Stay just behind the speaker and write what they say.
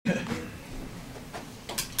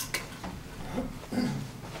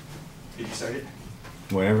start it?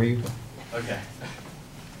 Whenever you. Okay.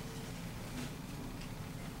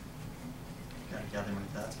 Gotta gather my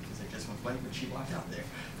thoughts because I just went blank when she walked out there.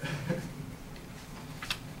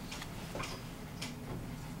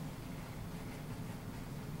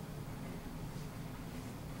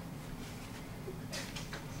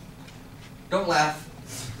 Don't laugh.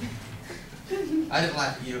 I didn't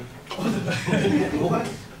laugh at you. What?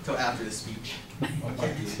 Until after the speech.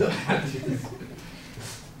 Okay. This is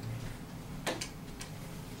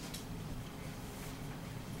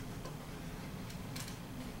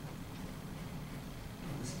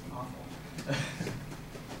awful.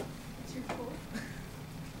 It's your fault.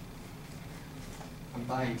 I'm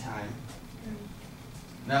buying time.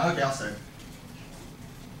 No, okay, I'll start.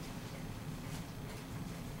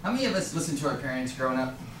 How many of us listened to our parents growing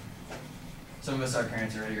up? Some of us are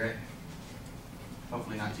parents already, right?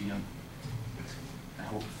 Hopefully not too young. I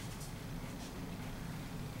hope.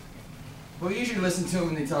 But we usually listen to them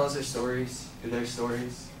when they tell us their stories,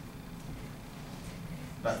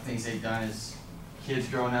 about the things they've done as kids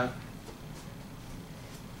growing up.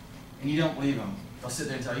 And you don't believe them. They'll sit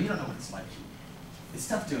there and tell you, you don't know what it's like. It's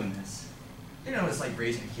tough doing this. You don't know what it's like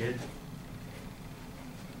raising a kid.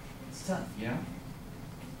 It's tough, you know?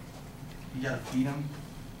 You gotta feed them,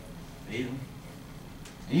 bathe them.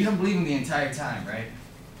 And you don't believe them the entire time, right?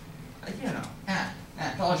 Like, you know,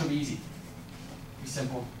 college will be easy. Be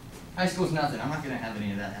simple. High school's nothing. I'm not gonna have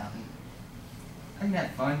any of that happen. I can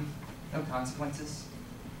have fun, no consequences.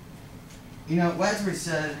 You know, Wadsworth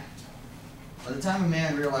said, by the time a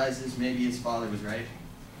man realizes maybe his father was right,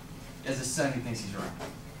 as a son he thinks he's wrong.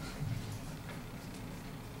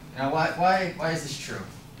 Now, why is this true?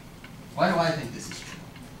 Why do I think this is true?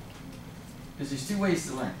 Because there's two ways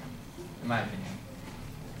to learn, in my opinion.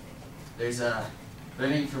 There's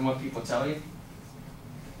learning from what people tell you.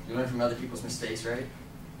 You learn from other people's mistakes, right?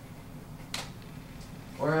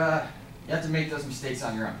 Or you have to make those mistakes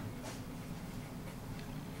on your own.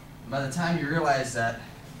 And by the time you realize that,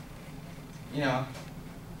 you know,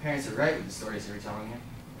 parents are right with the stories they were telling you,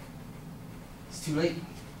 it's too late.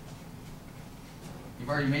 You've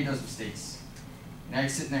already made those mistakes. Now you're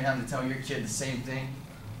sitting there having to tell your kid the same thing.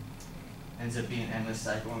 Ends up being an endless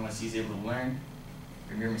cycle unless he's able to learn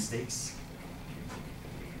from your mistakes.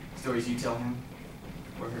 Stories you tell him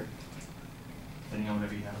or her, depending on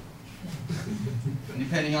whatever you have. And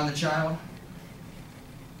depending on the child,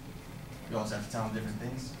 you also have to tell them different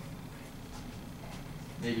things.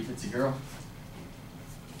 Maybe if it's a girl,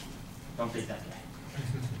 don't date that guy.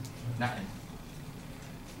 Not him.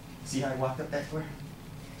 See how I walked up that door?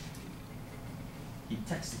 He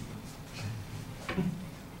texted you.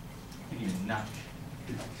 He didn't even knock.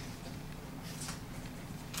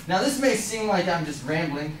 Now this may seem like I'm just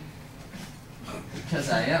rambling, because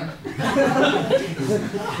I am.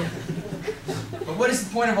 But what is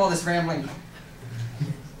the point of all this rambling?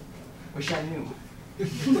 Wish I knew.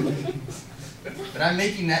 But I'm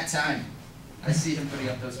making that time. I see him putting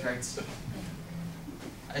up those crates.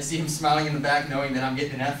 I see him smiling in the back knowing that I'm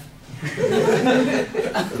getting an F.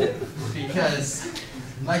 Because,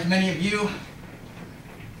 like many of you,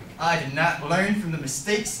 I did not learn from the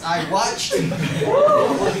mistakes I watched.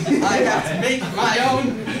 I have to make my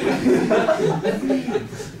own.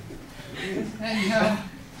 And you know,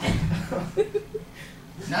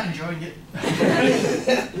 not enjoying it.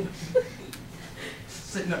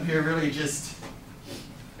 Sitting up here really just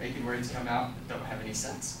making words come out that don't have any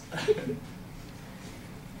sense.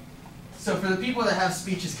 So for the people that have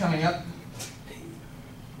speeches coming up,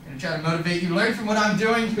 I'm going to try to motivate you, learn from what I'm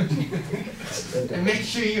doing, and make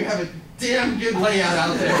sure you have a damn good layout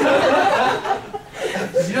out there.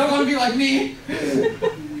 You don't want to be like me,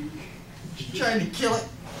 just trying to kill it.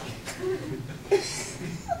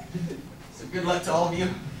 So good luck to all of you,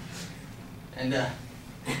 and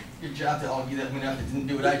good job to all of you that went out and didn't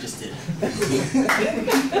do what I just did.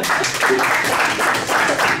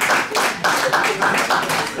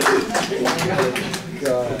 Yeah,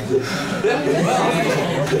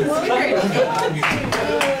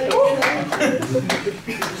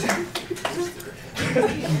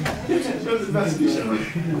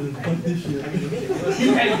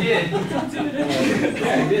 I did.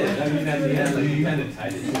 Yeah, I did. I mean, at the end, like, you kind of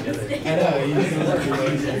tied it together. I know. You didn't work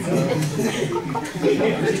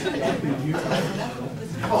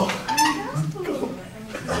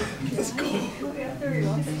Let's go.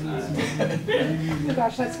 Oh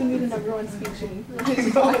gosh, that's going to be the #1 speech in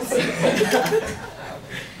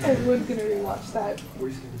everyone's going to rewatch that.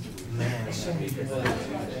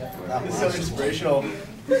 That was so inspirational.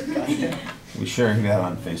 We're sharing that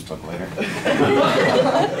on Facebook later.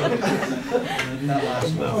 That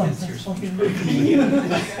last one.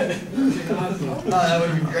 that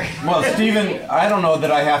would be great. Well, Stephen, I don't know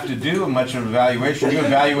that I have to do much of an evaluation. You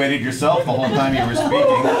evaluated yourself the whole time you were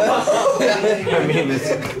speaking. I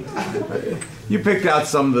mean, you picked out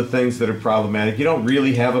some of the things that are problematic. You don't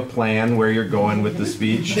really have a plan where you're going with the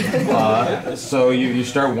speech, so you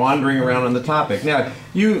start wandering around on the topic. Now,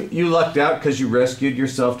 you lucked out because you rescued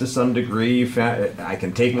yourself to some degree. You found, I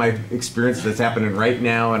can take my experience that's happening right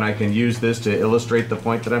now and I can use this to illustrate the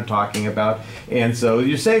point that I'm talking about. And so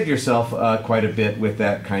you saved yourself quite a bit with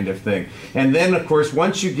that kind of thing. And then, of course,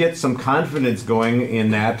 once you get some confidence going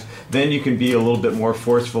in that, then you can be a little bit more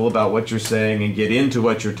forceful about what you're saying and get into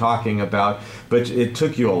what you're talking about. But it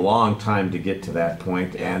took you a long time to get to that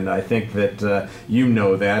point, and I think that you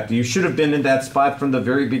know that. You should have been in that spot from the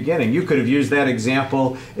very beginning. You could have used that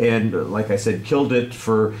example and, like I said, killed it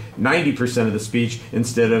for 90% of the speech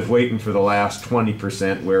instead of waiting for the last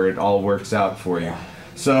 20% where it all works out for you.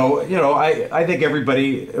 So, you know, I think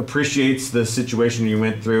everybody appreciates the situation you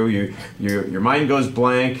went through. Your mind goes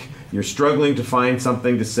blank. You're struggling to find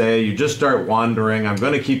something to say. You just start wandering. I'm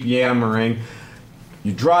going to keep yammering.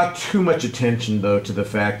 You draw too much attention, though, to the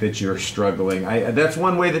fact that you're struggling. That's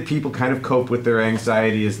one way that people kind of cope with their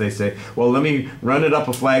anxiety is they say, well, let me run it up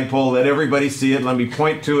a flagpole, let everybody see it, let me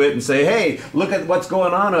point to it and say, hey, look at what's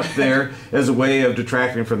going on up there, as a way of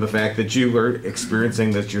detracting from the fact that you are experiencing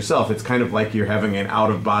this yourself. It's kind of like you're having an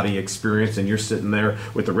out-of-body experience and you're sitting there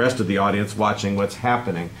with the rest of the audience watching what's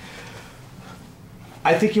happening.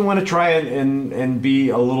 I think you want to try and be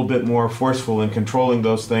a little bit more forceful in controlling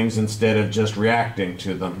those things instead of just reacting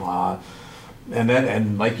to them.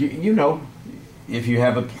 And like you know, if you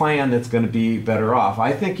have a plan, that's going to be better off.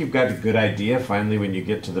 I think you've got a good idea finally when you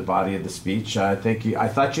get to the body of the speech. I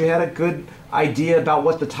thought you had a good idea about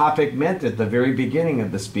what the topic meant at the very beginning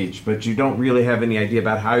of the speech, but you don't really have any idea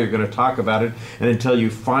about how you're going to talk about it. And until you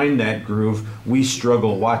find that groove, we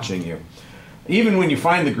struggle watching you. Even when you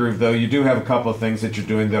find the groove, though, you do have a couple of things that you're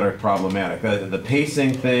doing that are problematic. The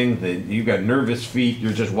pacing thing, you've got nervous feet,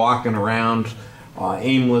 you're just walking around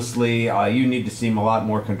aimlessly. You need to seem a lot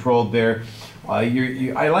more controlled there.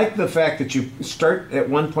 I like the fact that you start at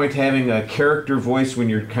one point having a character voice when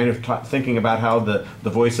you're kind of thinking about how the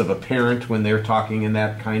voice of a parent when they're talking in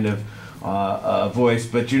that kind of voice,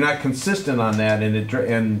 but you're not consistent on that,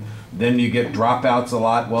 and then you get dropouts a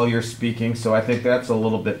lot while you're speaking, so I think that's a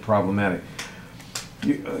little bit problematic.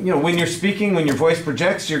 You know, when you're speaking, when your voice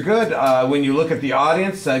projects, you're good. When you look at the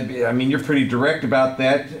audience, I mean, you're pretty direct about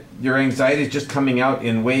that. Your anxiety is just coming out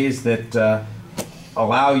in ways that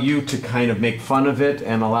allow you to kind of make fun of it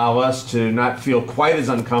and allow us to not feel quite as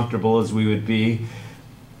uncomfortable as we would be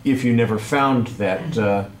if you never found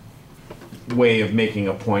that way of making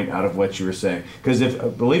a point out of what you were saying. Because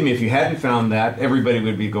believe me, if you hadn't found that, everybody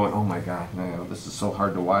would be going, oh my God, no, this is so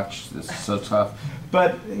hard to watch, this is so tough.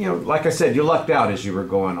 But, you know, like I said, you lucked out as you were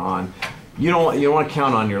going on. You don't want to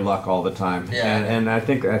count on your luck all the time. Yeah. And I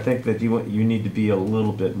think that you need to be a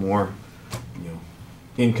little bit more, you know,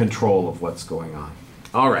 in control of what's going on.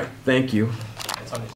 All right, thank you.